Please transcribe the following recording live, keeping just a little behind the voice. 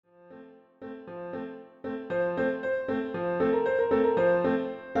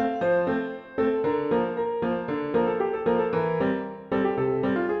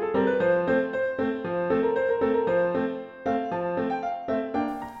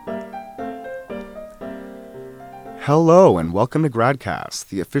Hello and welcome to GradCast,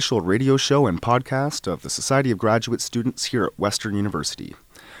 the official radio show and podcast of the Society of Graduate Students here at Western University.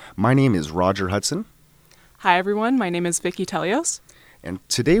 My name is Roger Hudson. Hi everyone, my name is Vicky Telios. And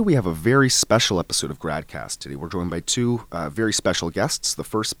today we have a very special episode of GradCast. Today we're joined by two very special guests, the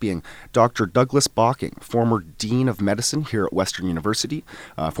first being Dr. Douglas Bocking, former Dean of Medicine here at Western University,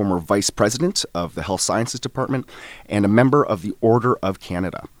 former Vice President of the Health Sciences Department, and a member of the Order of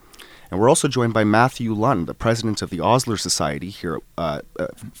Canada. And we're also joined by Matthew Lund, the president of the Osler Society here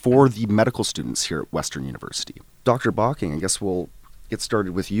for the medical students here at Western University. Dr. Bocking, I guess we'll get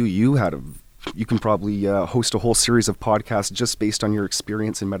started with you. You can probably host a whole series of podcasts just based on your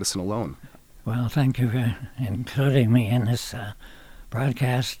experience in medicine alone. Well, thank you for including me in this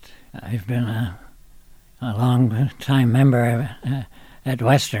broadcast. I've been a long-time member at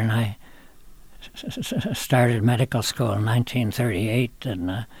Western. I started medical school in 1938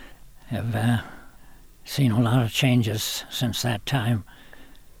 and have seen a lot of changes since that time.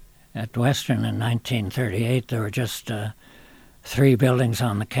 At Western in 1938, there were just 3 buildings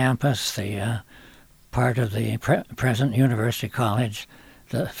on the campus, the part of the present University College,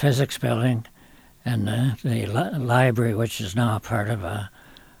 the physics building, and the library, which is now a part of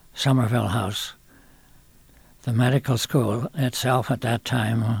Somerville House. The medical school itself at that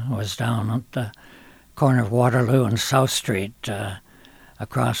time was down at the corner of Waterloo and South Street,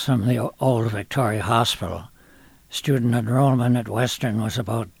 across from the old Victoria Hospital. Student enrollment at Western was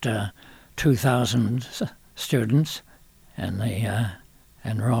about 2,000 students, and the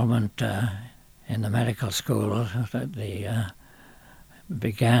enrollment in the medical school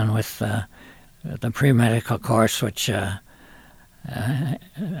began with the pre-medical course, which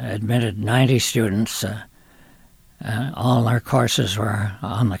admitted 90 students. All our courses were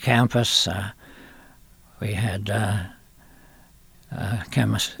on the campus. We had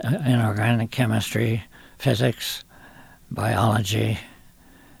inorganic chemistry, physics, biology,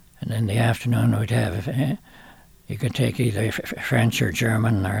 and in the afternoon we'd have you could take either French or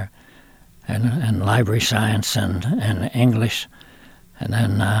German and library science and English, and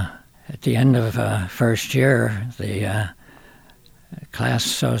then at the end of first year the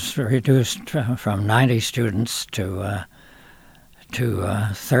class was reduced from 90 students to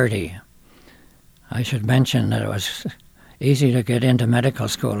 30. I should mention that it was easy to get into medical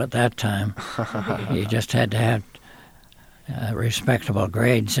school at that time. You just had to have respectable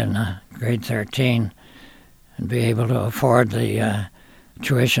grades in grade 13 and be able to afford the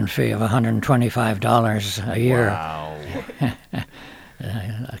tuition fee of $125 a year. Wow.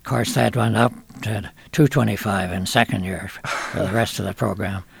 Of course, that went up to $225 in second year for the rest of the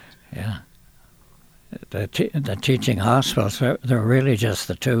program. Yeah. The teaching hospitals, they're really just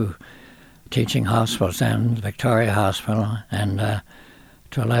the 2 teaching hospitals, and Victoria Hospital, and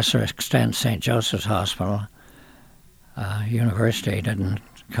to a lesser extent St. Joseph's Hospital. University didn't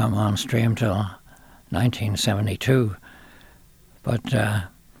come on stream till 1972. But it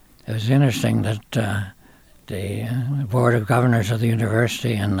was interesting that the Board of Governors of the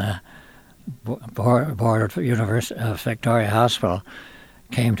University and the Board of Victoria Hospital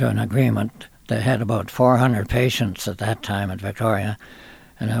came to an agreement. They had about 400 patients at that time at Victoria,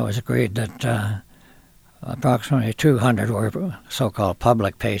 and it was agreed that approximately 200 were so-called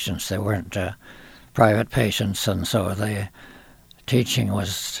public patients. They weren't private patients, and so the teaching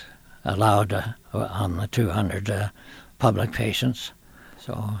was allowed on the 200 public patients.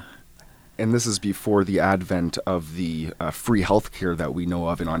 And this is before the advent of the free health care that we know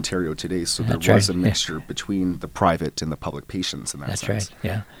of in Ontario today, so there was a mixture between the private and the public patients in that sense. That's right,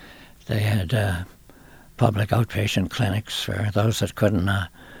 yeah. They had public outpatient clinics for those that couldn't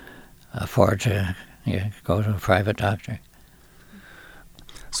afford to go to a private doctor.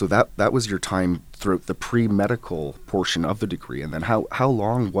 So that was your time throughout the pre-medical portion of the degree, and then how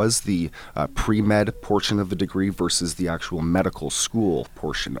long was the pre-med portion of the degree versus the actual medical school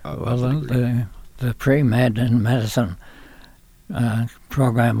portion of the degree? The pre-med in medicine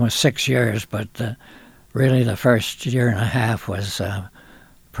program was 6 years, but really the first year and a half was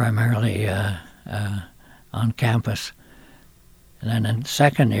primarily on campus. And then in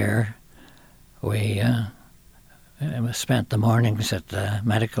second year, we spent the mornings at the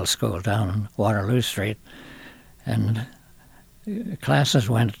medical school down Waterloo Street, and classes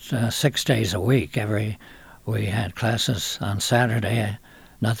went 6 days a week. We had classes on Saturday,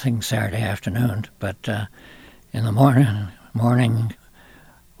 nothing Saturday afternoon, but in the morning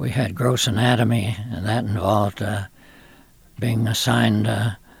we had gross anatomy, and that involved being assigned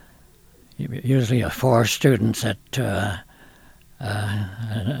usually 4 students at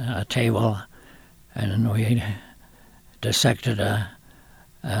a table, and we dissected a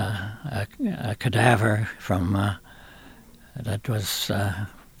cadaver from that was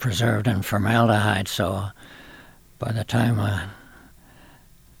preserved in formaldehyde. So by the time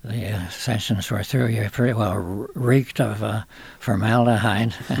the sessions were through, you pretty well reeked of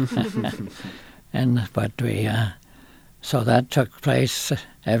formaldehyde. So that took place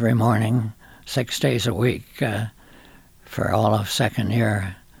every morning, 6 days a week, for all of second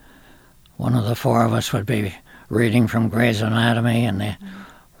year. One of the four of us would be reading from Gray's Anatomy, and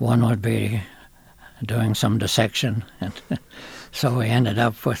one would be doing some dissection. And so we ended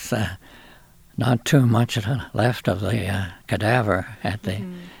up with not too much left of the cadaver at the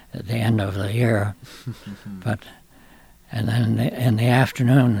end of the year. And then in the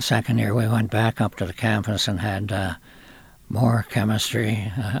afternoon, the second year, we went back up to the campus and had more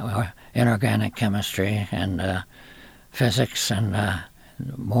chemistry, inorganic chemistry, and physics, and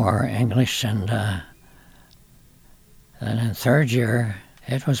more English. And then in third year,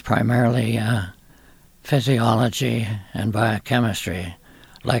 it was primarily physiology and biochemistry,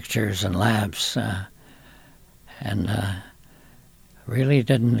 lectures and labs, and really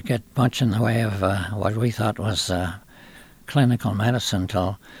didn't get much in the way of what we thought was clinical medicine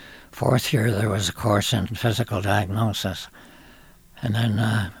till fourth year. There was a course in physical diagnosis, and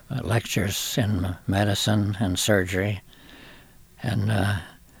then lectures in medicine and surgery, and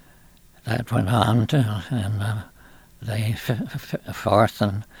that went on to, and the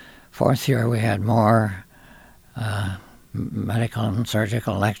fourth year we had more medical and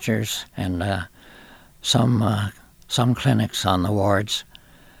surgical lectures, and some clinics on the wards.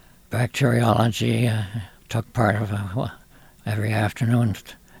 Bacteriology took part of every afternoon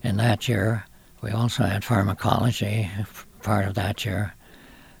in that year. We also had pharmacology part of that year.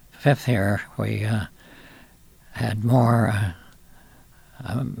 Fifth year we had more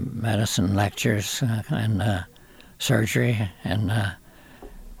medicine lectures and surgery, and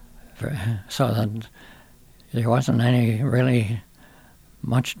so that there wasn't any really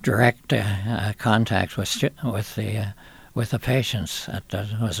much direct contact with the patients. That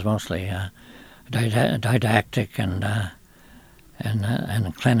was mostly didactic and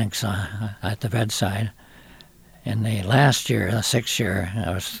clinics at the bedside. In the last year, the sixth year,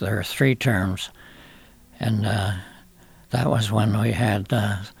 there were 3 terms, and that was when we had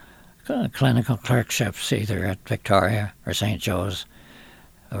clinical clerkships either at Victoria or St. Joe's,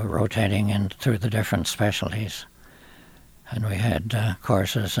 rotating in through the different specialties. And we had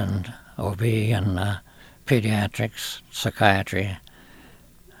courses in OB and pediatrics, psychiatry,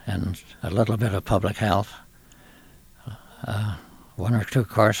 and a little bit of public health. 1 or 2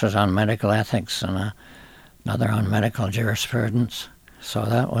 courses on medical ethics, and another on medical jurisprudence. So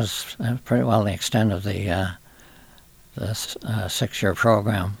that was pretty well the extent of the 6-year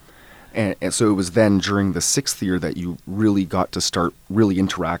program. And so it was then during the 6th year that you really got to start really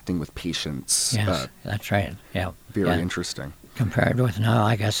interacting with patients. Yes, that's right. Yeah. Very interesting. Compared with now,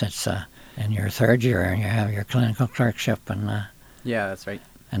 I guess it's in your 3rd year, and you have your clinical clerkship, and yeah, that's right.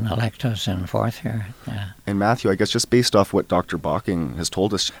 And electives in 4th year. Yeah. And Matthew, I guess just based off what Dr. Bocking has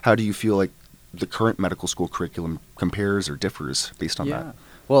told us, how do you feel like the current medical school curriculum compares or differs based on that?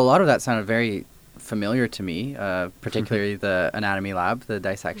 Well, a lot of that sounded very familiar to me, particularly the anatomy lab, the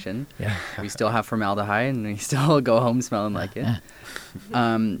dissection. Yeah. We still have formaldehyde, and we still go home smelling like it.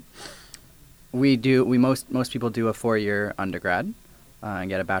 Most people do a 4-year undergrad and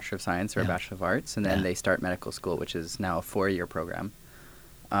get a Bachelor of Science or a Bachelor of Arts, and then they start medical school, which is now a 4-year program.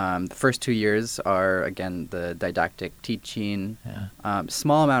 The first 2 years are, again, the didactic teaching,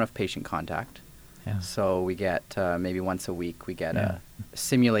 small amount of patient contact. Yeah. So we get maybe once a week we get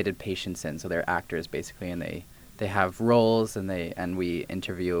simulated patients in, so they're actors basically, and they have roles, and we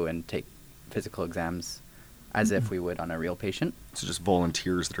interview and take physical exams as if we would on a real patient. So just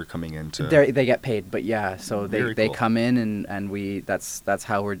volunteers that are coming in to... They get paid, but so they cool. come in, and we that's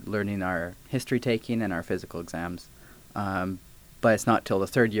how we're learning our history taking and our physical exams. But it's not till the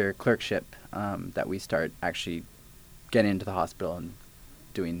 3rd year clerkship that we start actually getting into the hospital and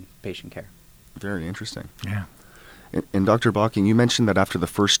doing patient care. Very interesting. Yeah. And Dr. Bocking, you mentioned that after the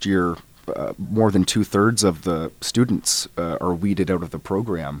first year, more than 2/3 of the students are weeded out of the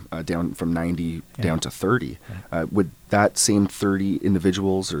program, down from 90 down to 30. Yeah. Would that same 30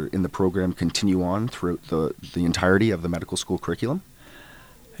 individuals or in the program continue on throughout the entirety of the medical school curriculum?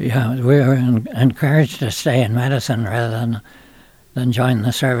 Yeah, we were encouraged to stay in medicine rather than join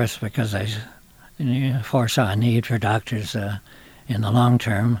the service, because I foresaw a need for doctors in the long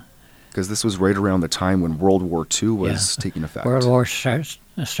term. Because this was right around the time when World War II was taking effect. World War started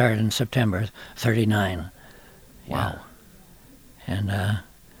in September 1939. Wow. Yeah. And I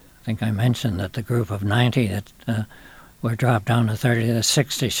think I mentioned that the group of 90 that were dropped down to 30 to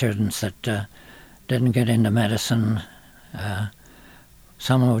 60 students that didn't get into medicine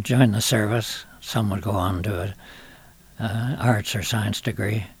Some would join the service, some would go on to an arts or science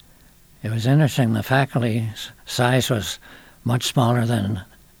degree. It was interesting, the faculty size was much smaller than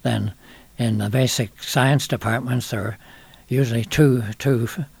in the basic science departments. There were usually two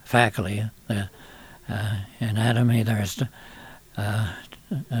faculty. In anatomy there's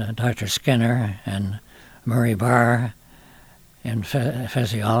Dr. Skinner and Murray Barr. In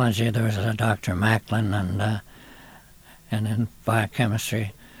physiology there was a Dr. Macklin, and in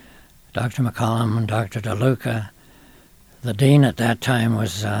biochemistry Dr. McCollum and Dr. DeLuca. The dean at that time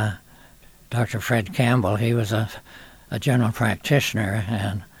was Dr. Fred Campbell. He was a general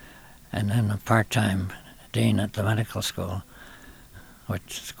practitioner and then a part-time dean at the medical school,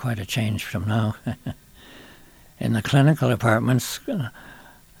 which is quite a change from now. In the clinical departments,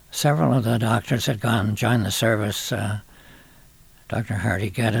 several of the doctors had joined the service. Dr. Hardy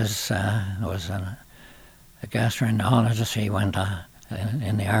Geddes was a gastroenterologist. He went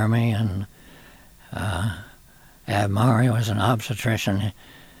in the Army, and Ab Maury was an obstetrician.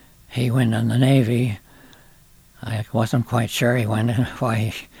 He went in the Navy. I wasn't quite sure why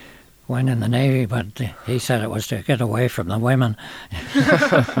he went in the Navy, but he said it was to get away from the women.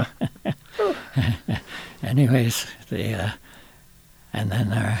 Anyways, and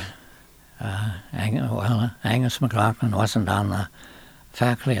then Angus McLaughlin wasn't on the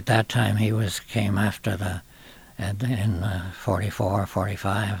faculty at that time. He came after in 44,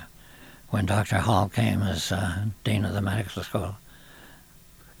 45, when Dr. Hall came as Dean of the Medical School.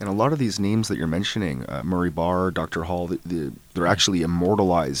 And a lot of these names that you're mentioning, Murray Barr, Dr. Hall, they're actually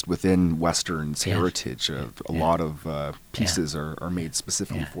immortalized within Western's heritage. A lot of pieces are made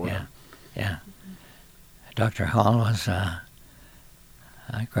specifically for them. Yeah. Dr. Hall was a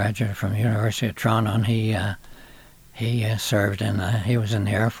graduate from the University of Toronto, and he served he was in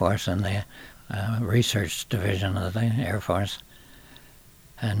the Air Force in the research division of the Air Force.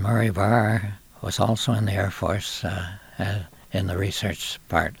 And Murray Barr was also in the Air Force in the research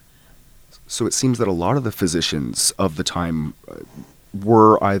part. So it seems that a lot of the physicians of the time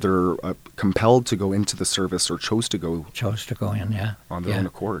were either compelled to go into the service or chose to go in, yeah, on their own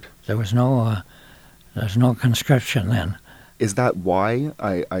accord. There was no conscription then. Is that why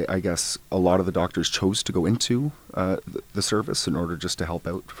I guess a lot of the doctors chose to go into the service in order just to help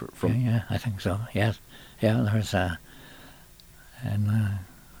out from? Yeah, I think so. Yes, yeah. There was in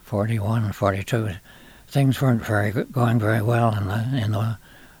 41 and 42. Things weren't going very well in the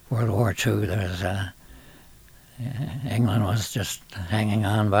World War II. There was England was just hanging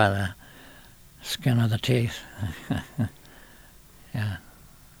on by the skin of the teeth. Yeah.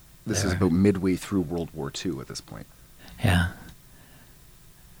 This is about midway through World War II at this point. Yeah.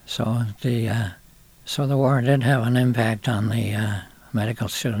 So the war did have an impact on the medical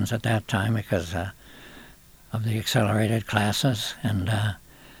students at that time because of the accelerated classes, and at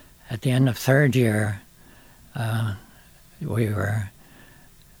the end of third year. We were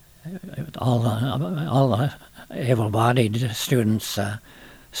all the able-bodied students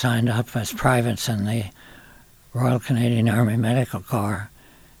signed up as privates in the Royal Canadian Army Medical Corps,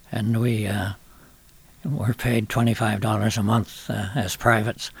 and we were paid $25 a month as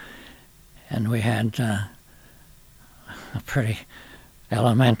privates, and we had a pretty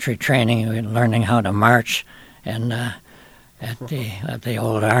elementary training. We were learning how to march, and at the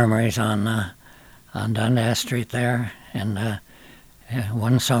old armories on Dundas Street there, and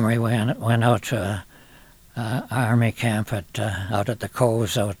one summer we went out to an army camp out at the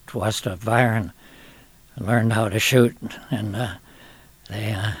coves out west of Byron, learned how to shoot, and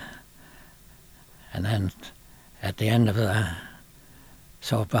then at the end of as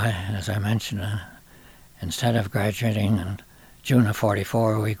I mentioned, instead of graduating in June of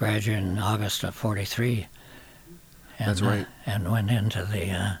 44, we graduated in August of 43. And, that's right. And went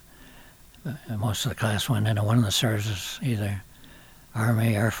into most of the class went into one of the services, either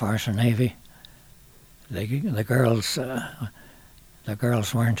Army, Air Force, or Navy. The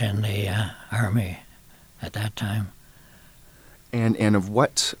girls weren't in the Army at that time. And of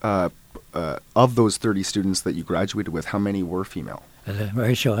what of those 30 students that you graduated with, how many were female? The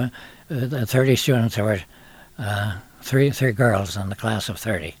ratio, the 30 students, there were three girls in the class of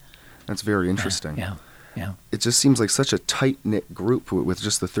 30. That's very interesting. Yeah. It just seems like such a tight-knit group with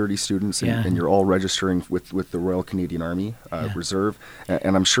just the 30 students, and you're all registering with the Royal Canadian Army Reserve.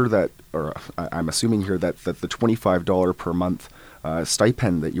 And I'm sure that, or I'm assuming here that the $25 per month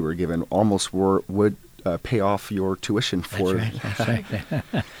stipend that you were given almost would pay off your tuition for. That's right.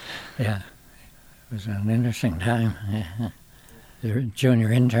 Yeah. It was an interesting time. The junior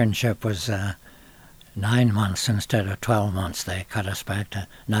internship was 9 months instead of 12 months. They cut us back to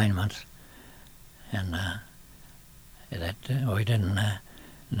 9 months. And that we didn't,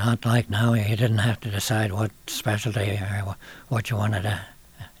 not like now, you didn't have to decide what specialty or what you wanted to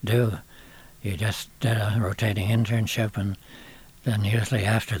do. You just did a rotating internship, and then usually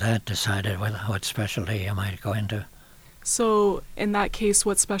after that decided what specialty you might go into. So in that case,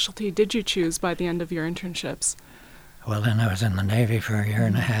 what specialty did you choose by the end of your internships? Well, then I was in the Navy for a year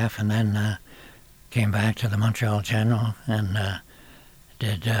and a half, and then came back to the Montreal General and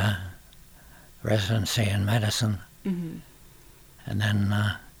did residency in medicine. Mm-hmm. And then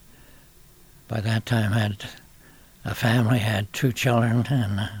by that time I had a family, had 2 children,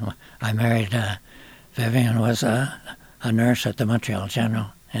 and I married Vivian was a nurse at the Montreal General,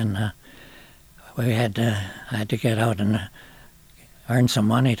 and we had to get out and earn some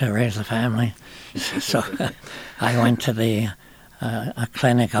money to raise a family. So I went to a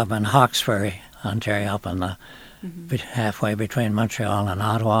clinic up in Hawkesbury, Ontario, up on the halfway between Montreal and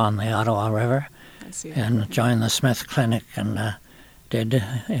Ottawa on the Ottawa River, I see. and joined the Smith Clinic and did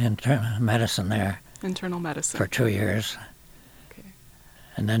internal medicine there Internal medicine. for 2 years, Okay.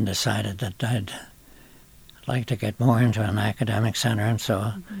 and then decided that I'd like to get more into an academic center, and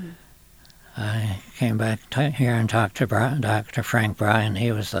so I came back here and talked to Dr. Frank Bryan.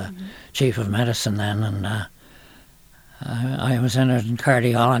 He was the chief of medicine then, and I was interested in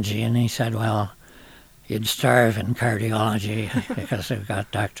cardiology, and he said, well, you'd starve in cardiology because we've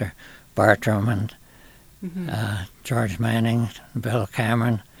got Dr. Bartram and George Manning, Bill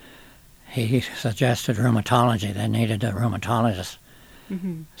Cameron. He suggested rheumatology. They needed a rheumatologist.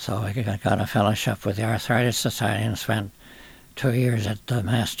 So I got a fellowship with the Arthritis Society and spent 2 years at the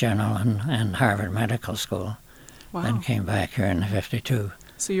Mass General and Harvard Medical School. Wow. Then came back here in '52.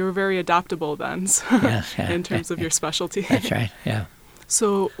 So you were very adaptable then, Yes, yeah. in terms of your specialty. That's right, yeah.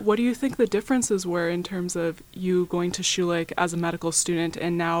 So what do you think the differences were in terms of you going to Schulich as a medical student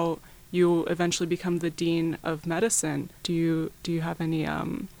and now you eventually become the Dean of Medicine? Do you have any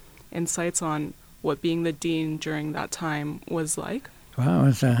insights on what being the Dean during that time was like? Well, it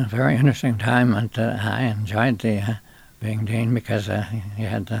was a very interesting time, and I enjoyed being Dean because you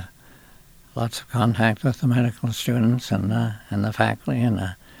had lots of contact with the medical students and the faculty,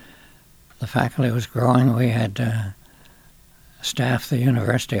 and the faculty was growing. We had staffed the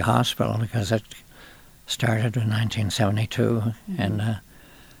university hospital because it started in 1972, and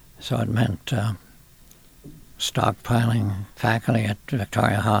so it meant stockpiling faculty at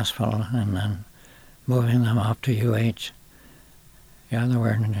Victoria Hospital and then moving them up to UH. Yeah, there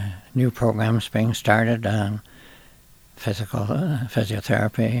were new programs being started on physical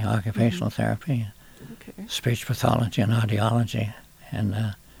physiotherapy, occupational therapy, Okay. speech pathology, and audiology.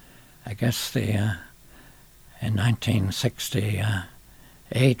 And I guess in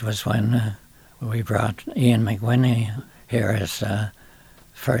 1968 was when we brought Ian McWhinney here as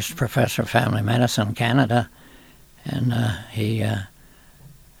first professor of family medicine in Canada, and he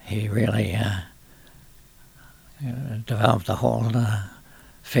really developed the whole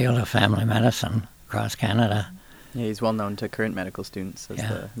field of family medicine across Canada. Yeah, he's well known to current medical students as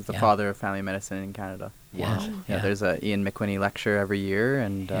the Yeah. father of family medicine in Canada. Yes, Yeah, there's a Ian McWhinney lecture every year,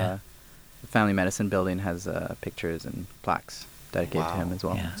 and Yeah. the family medicine building has pictures and plaques dedicated to him as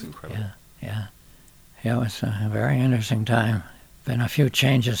well. Yeah, That's incredible. Yeah, it was a very interesting time. Been a few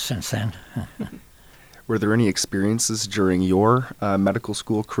changes since then. Were there any experiences during your medical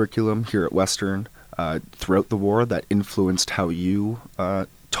school curriculum here at Western throughout the war that influenced how you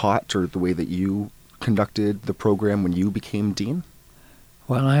taught or the way that you conducted the program when you became dean?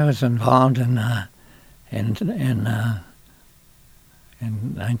 Well, I was involved in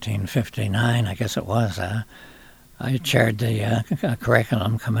 1959, I guess it was. I chaired the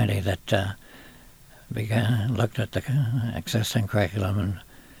curriculum committee that looked at the existing curriculum and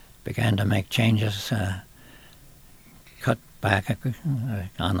began to make changes, cut back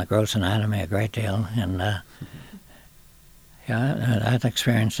on the gross anatomy a great deal, and that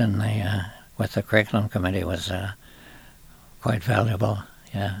experience with the curriculum committee was quite valuable.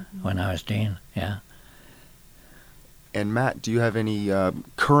 Yeah, when I was dean. Yeah. And Matt, do you have any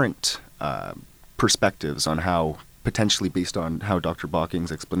current perspectives on how, potentially based on how Dr.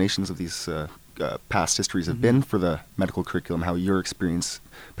 Bocking's explanations of these past histories have been for the medical curriculum, how your experience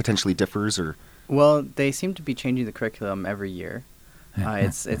potentially differs? Or Well, they seem to be changing the curriculum every year.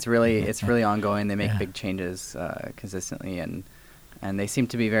 It's really ongoing. They make big changes consistently, and they seem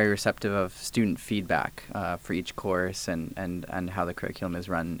to be very receptive of student feedback for each course and how the curriculum is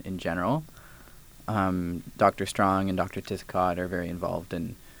run in general. Dr. Strong and Dr. Tiscott are very involved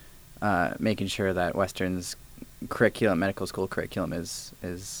in making sure that Western's medical school curriculum is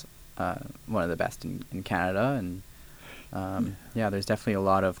one of the best in Canada, and There's definitely a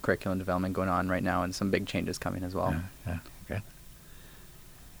lot of curriculum development going on right now, and some big changes coming as well. Good.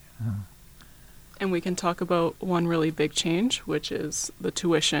 And we can talk about one really big change, which is the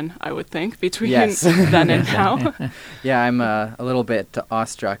tuition, I would think, between Yes. then and now. Yeah, I'm a little bit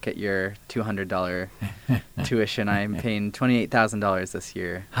awestruck at your $200 tuition. I'm paying $28,000 this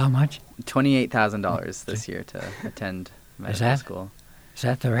year. How much? $28,000 this year to attend medical that- school. Is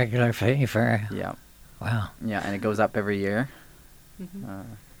that the regular fee for? Yeah, Wow. yeah, and it goes up every year. Mhm.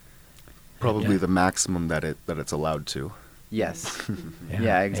 Probably Yeah. the maximum that it's allowed to. Yes.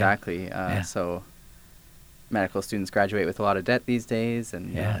 Yeah, exactly. Yeah. So medical students graduate with a lot of debt these days,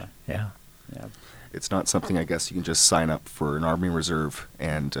 and Yeah. yeah. It's not something, I guess, you can just sign up for an Army Reserve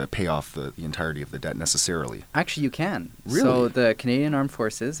and pay off the entirety of the debt necessarily. Actually, you can. Really? So the Canadian Armed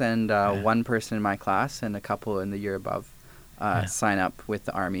Forces and one person in my class and a couple in the year above sign up with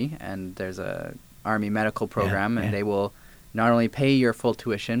the Army, and there's a Army medical program, and they will not only pay your full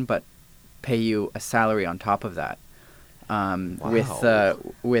tuition, but pay you a salary on top of that.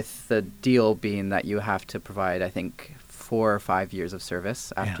 With the deal being that you have to provide, I think, 4 or 5 years of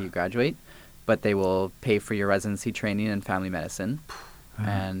service after you graduate, but they will pay for your residency training in family medicine,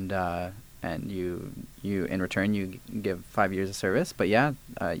 and you in return you give 5 years of service. But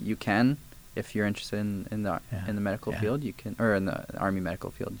you can, if you're interested in the medical field, you can, or in the Army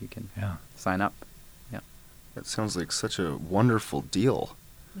medical field, you can sign up. Yeah. That sounds like such a wonderful deal.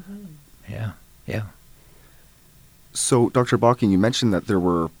 Yeah. So, Dr. Bocking, you mentioned that there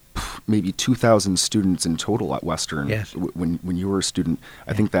were maybe 2,000 students in total at Western Yes. when you were a student.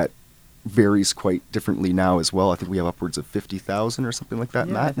 I think that varies quite differently now as well. I think we have upwards of 50,000 or something like that.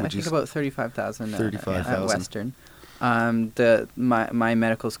 Yeah, Matt, I think about 35,000 35,000. at Western. My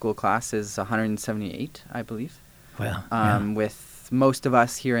medical school class is 178, I believe. Well. With most of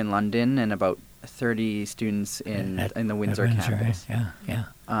us here in London and about 30 students in the Windsor campus.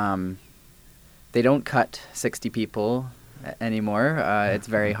 Yeah. They don't cut 60 people anymore. It's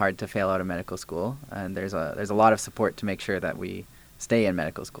very hard to fail out of medical school, and there's a lot of support to make sure that we stay in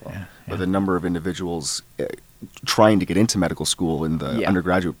medical school. But the number of individuals trying to get into medical school in the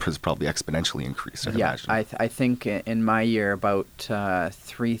undergraduate has probably exponentially increased. I'd imagine. I think in my year about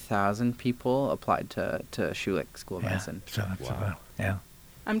 3,000 people applied to Schulich School of Medicine. So it's about,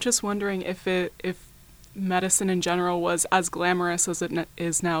 I'm just wondering if medicine in general was as glamorous as it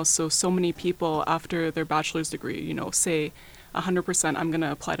is now. So many people after their bachelor's degree, say 100%, I'm going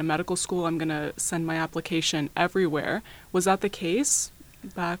to apply to medical school, I'm going to send my application everywhere. Was that the case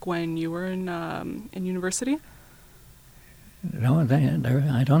back when you were in university? No,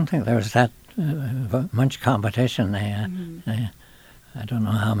 I don't think there was that much competition. I don't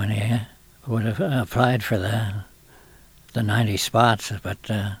know how many would have applied for the 90 spots, but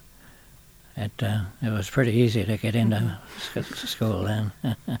it was pretty easy to get into school then.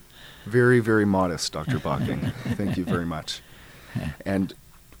 Very, very modest, Dr. Bocking. Thank you very much. And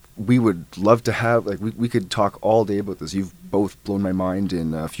we would love to have, we could talk all day about this. You've both blown my mind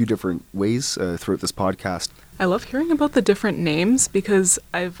in a few different ways throughout this podcast. I love hearing about the different names because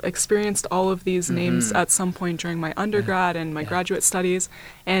I've experienced all of these names at some point during my undergrad and my graduate studies.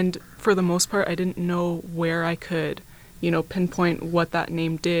 And for the most part, I didn't know where I could, pinpoint what that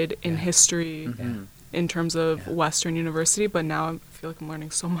name did in history in terms of Western University. But now I feel like I'm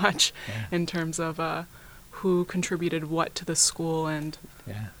learning so much in terms of who contributed what to the school, and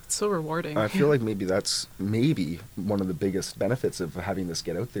it's so rewarding. I feel like maybe that's one of the biggest benefits of having this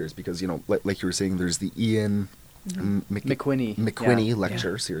get out there is because, like you were saying, there's the Ian McWhinney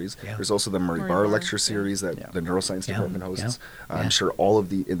lecture series. Yeah. There's also the Murray Barr lecture series that the neuroscience department hosts. I'm sure all of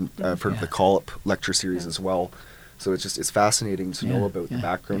the the Collop lecture series as well. So it's fascinating to know about the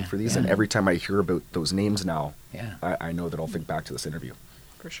background for these. And every time I hear about those names now, I know that I'll think back to this interview.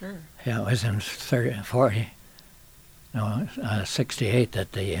 For sure. Yeah, it was in 68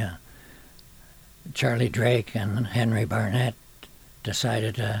 that the Charlie Drake and Henry Barnett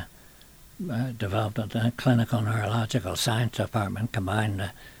decided to develop a clinical neurological science department,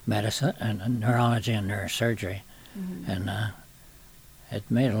 combined medicine and neurology and neurosurgery. And it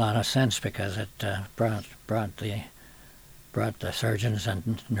made a lot of sense because it brought the surgeons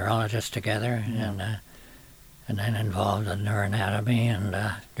and neurologists together, and then involved in neuroanatomy and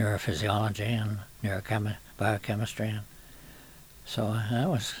neurophysiology and biochemistry. And so that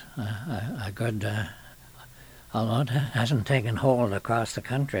was a good, although it hasn't taken hold across the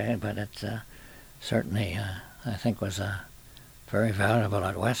country, but it's certainly, I think, was very valuable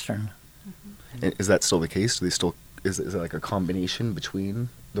at Western. Is that still the case? Do they still, is it like a combination between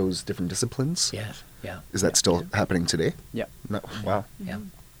those different disciplines? Yes, yeah. Is that still happening today? Yeah. No, wow. Yeah.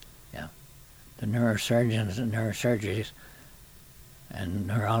 the neurosurgeons and neurosurgeries and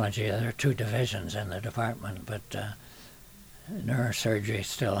neurology, there are two divisions in the department, but neurosurgery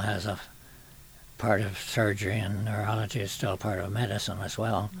still has a part of surgery, and neurology is still part of medicine as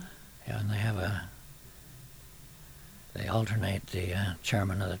well. Yeah, and they alternate the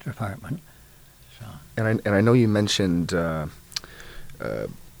chairman of the department. So. And I know you mentioned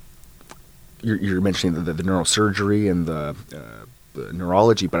you're mentioning the neurosurgery and the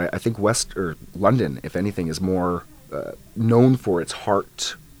neurology, but I think London, if anything, is more known for its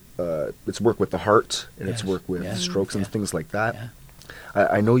heart, its work with the heart and its work with strokes and things like that. Yeah.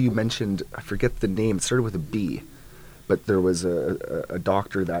 I know you mentioned, I forget the name, it started with a B, but there was a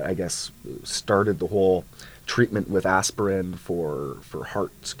doctor that I guess started the whole treatment with aspirin for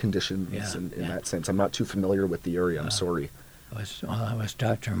heart conditions in that sense. I'm not too familiar with the area, I'm sorry. It was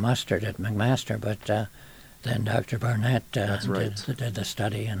Dr. Mustard at McMaster, but then Dr. Barnett did the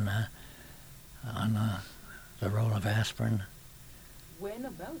study on the role of aspirin.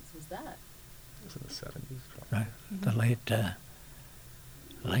 Whenabouts was that? It was in the 70s. Right, the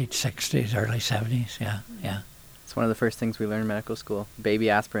late 60s, early 70s, yeah. It's one of the first things we learn in medical school. Baby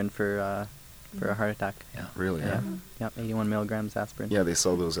aspirin for a heart attack. Yeah. Really? Yeah, 81 milligrams aspirin. Yeah, they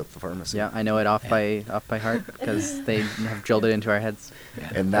sell those at the pharmacy. Yeah, I know it off by heart because they have drilled it into our heads.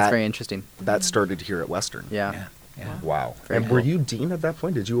 Yeah. And that's very interesting. That started here at Western. Yeah. Wow. Very and cool. were you dean at that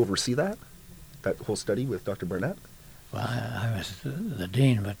point? Did you oversee that whole study with Dr. Barnett? Well, I was the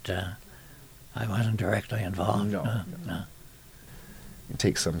dean, but I wasn't directly involved. No. You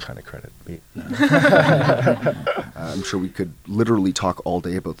take some kind of credit. I'm sure we could literally talk all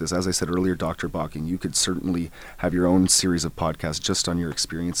day about this. As I said earlier, Dr. Bocking, you could certainly have your own series of podcasts just on your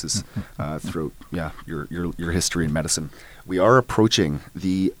experiences throughout your history in medicine. We are approaching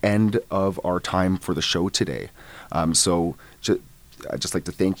the end of our time for the show today. So I'd just like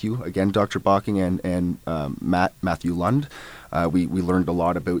to thank you again, Dr. Bocking and Matthew Lund. We learned a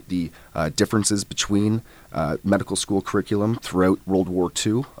lot about the differences between medical school curriculum throughout World War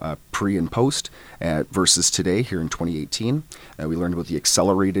II, pre and post, versus today here in 2018. We learned about the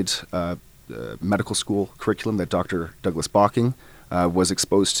accelerated medical school curriculum that Dr. Douglas Bocking was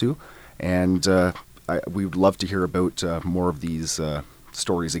exposed to. And we would love to hear about more of these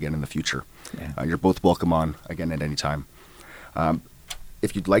stories again in the future. Yeah. You're both welcome on again at any time.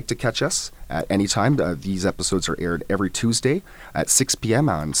 If you'd like to catch us at any time, these episodes are aired every Tuesday at 6 p.m.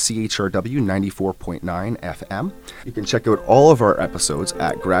 on CHRW 94.9 FM. You can check out all of our episodes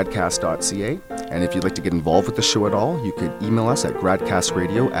at gradcast.ca. And if you'd like to get involved with the show at all, you could email us at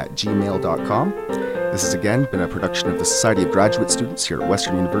gradcastradio@gmail.com. This has again been a production of the Society of Graduate Students here at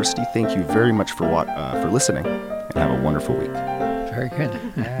Western University. Thank you very much for listening, and have a wonderful week. Very good.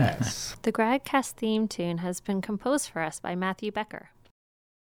 Yes. The Gradcast theme tune has been composed for us by Matthew Becker.